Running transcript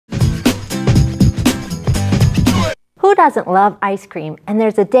doesn't love ice cream? And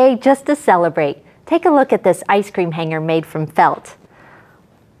there's a day just to celebrate. Take a look at this ice cream hanger made from felt.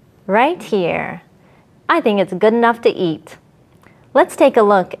 Right here. I think it's good enough to eat. Let's take a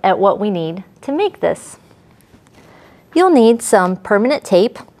look at what we need to make this. You'll need some permanent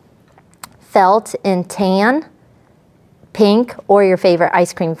tape, felt in tan, pink, or your favorite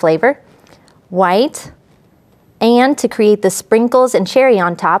ice cream flavor, white, and to create the sprinkles and cherry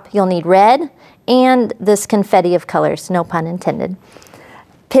on top, you'll need red and this confetti of colors, no pun intended.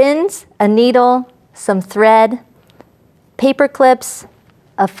 Pins, a needle, some thread, paper clips,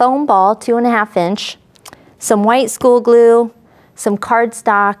 a foam ball 2.5 inch, some white school glue, some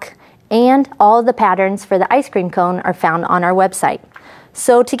cardstock, and all of the patterns for the ice cream cone are found on our website.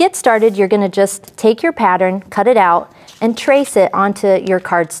 So to get started, you're going to just take your pattern, cut it out, and trace it onto your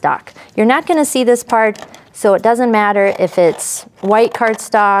cardstock. You're not going to see this part, so it doesn't matter if it's white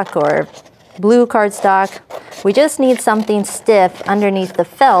cardstock or blue cardstock. We just need something stiff underneath the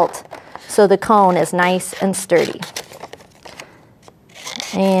felt so the cone is nice and sturdy.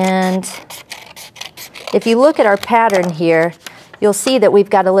 And if you look at our pattern here, you'll see that we've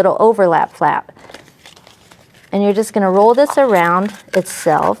got a little overlap flap. And you're just going to roll this around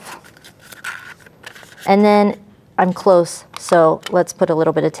itself. And then I'm close, so let's put a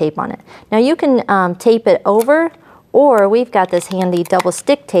little bit of tape on it. Now you can tape it over, or we've got this handy double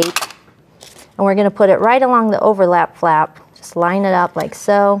stick tape, and we're going to put it right along the overlap flap. Just line it up like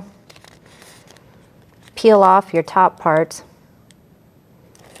so. Peel off your top part.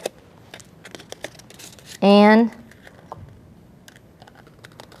 And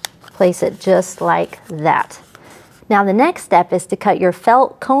place it just like that. Now the next step is to cut your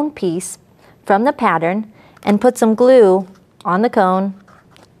felt cone piece from the pattern and put some glue on the cone,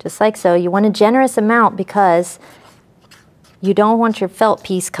 just like so. You want a generous amount because you don't want your felt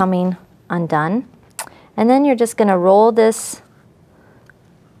piece coming undone. And then you're just going to roll this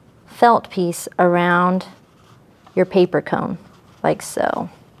felt piece around your paper cone, like so.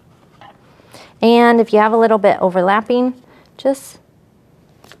 And if you have a little bit overlapping, just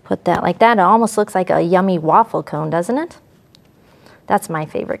put that like that. It almost looks like a yummy waffle cone, doesn't it? That's my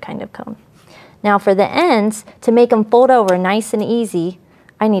favorite kind of cone. Now for the ends, to make them fold over nice and easy,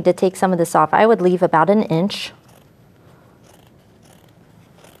 I need to take some of this off. I would leave about 1 inch.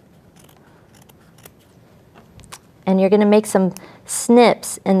 And you're going to make some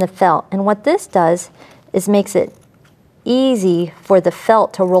snips in the felt. And what this does is makes it easy for the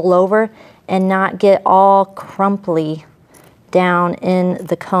felt to roll over and not get all crumply down in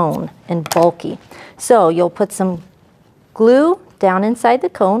the cone and bulky. So you'll put some glue down inside the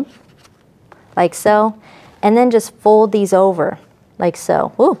cone, like so, and then just fold these over, like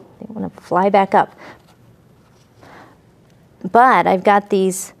so. Ooh, they want to fly back up. But I've got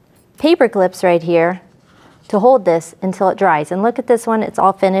these paper clips right here to hold this until it dries. And look at this one, it's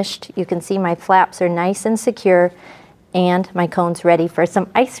all finished. You can see my flaps are nice and secure, and my cone's ready for some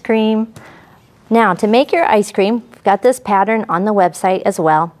ice cream. Now, to make your ice cream, we've got this pattern on the website as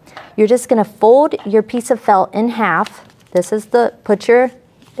well. You're just going to fold your piece of felt in half. This is the,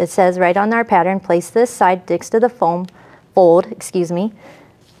 it says right on our pattern, place this side next to the fold, excuse me.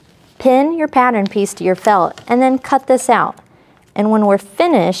 Pin your pattern piece to your felt and then cut this out. And when we're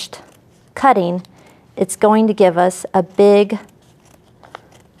finished cutting, it's going to give us a big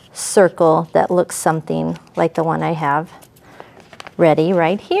circle that looks something like the one I have ready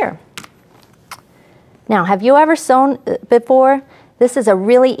right here. Now, have you ever sewn before? This is a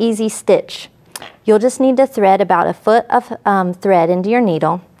really easy stitch. You'll just need to thread about 1 foot of thread into your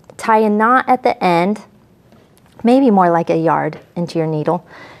needle, tie a knot at the end, maybe more like a yard into your needle,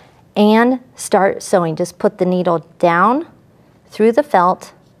 and start sewing. Just put the needle down through the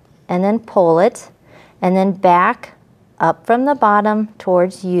felt and then pull it, and then back up from the bottom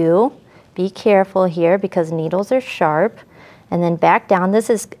towards you. Be careful here because needles are sharp. And then back down. This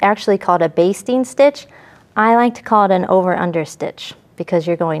is actually called a basting stitch. I like to call it an over-under stitch because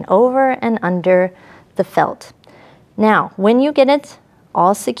you're going over and under the felt. Now, when you get it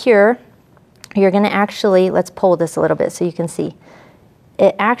all secure, you're going to actually, let's pull this a little bit so you can see.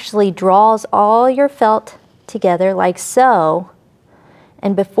 It actually draws all your felt together like so.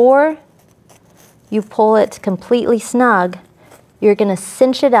 And before you pull it completely snug, you're going to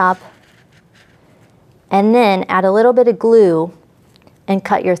cinch it up and then add a little bit of glue and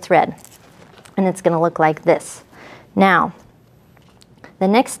cut your thread. And it's going to look like this. Now, the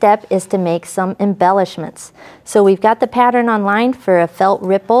next step is to make some embellishments. So we've got the pattern online for a felt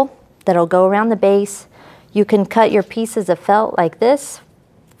ripple that'll go around the base. You can cut your pieces of felt like this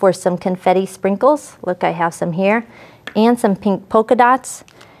for some confetti sprinkles. Look, I have some here. And some pink polka dots.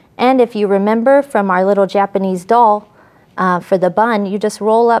 And if you remember from our little Japanese doll, for the bun, you just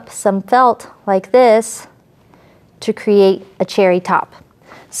roll up some felt like this to create a cherry top.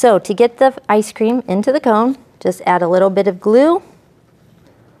 So to get the ice cream into the cone, just add a little bit of glue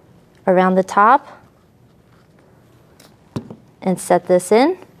around the top and set this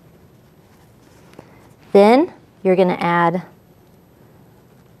in. Then you're going to add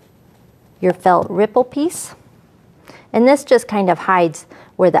your felt ripple piece. And this just kind of hides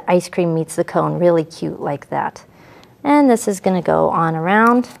where the ice cream meets the cone, really cute like that. And this is going to go on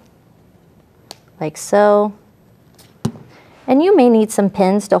around like so. And you may need some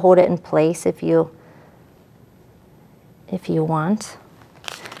pins to hold it in place if you want.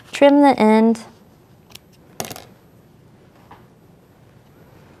 Trim the end.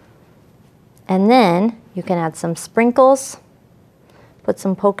 And then you can add some sprinkles. Put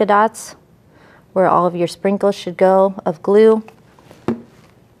some polka dots where all of your sprinkles should go of glue.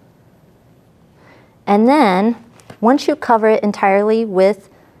 And then once you cover it entirely with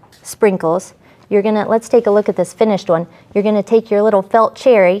sprinkles, you're gonna, let's take a look at this finished one. You're gonna take your little felt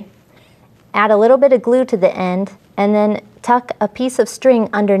cherry, add a little bit of glue to the end, and then tuck a piece of string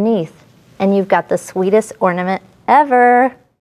underneath, and you've got the sweetest ornament ever.